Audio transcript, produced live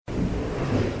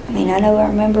I mean, I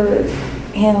remember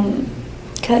him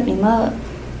cutting him up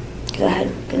because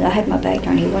I had my back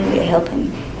turned. He wanted me to help him,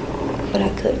 but I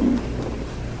couldn't.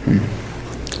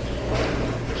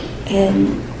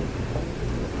 And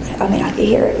I mean, I could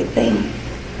hear everything,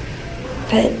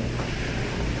 but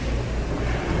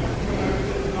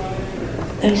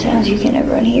those sounds you can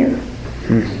never unhear.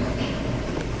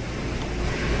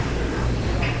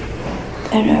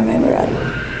 And I remember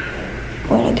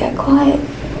when it got quiet,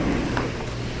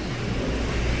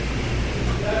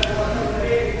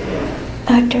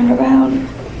 I turned around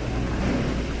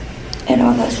and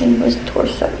all I seen was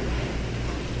torso.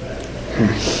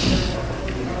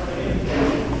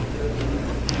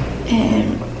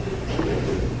 And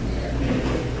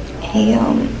he,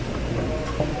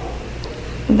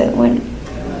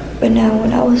 but now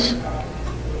when I was,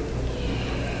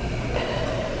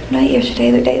 not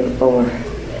yesterday, the day before,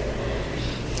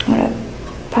 when I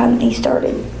finally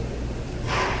started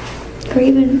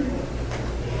grieving,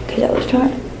 because I was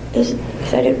trying, because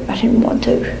I didn't want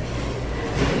to.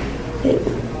 I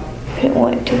didn't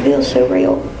want it to feel so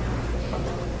real,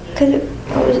 because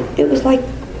it was like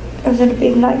I was in a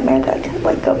big nightmare that I couldn't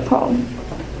wake up from.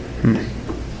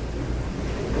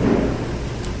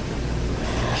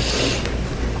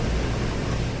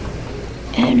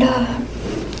 And I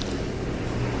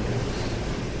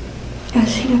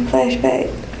seen a flashback.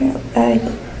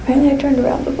 I turned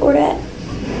around before that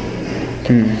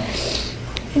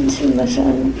and seen my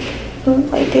son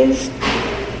look like this,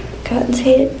 cut his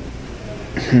head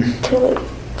till it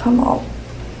come off.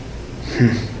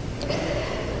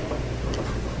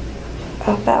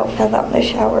 I about fell out in the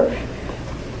shower.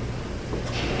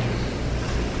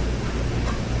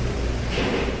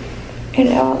 And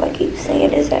all I keep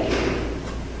saying is that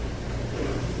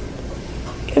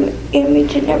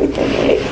image and everything in it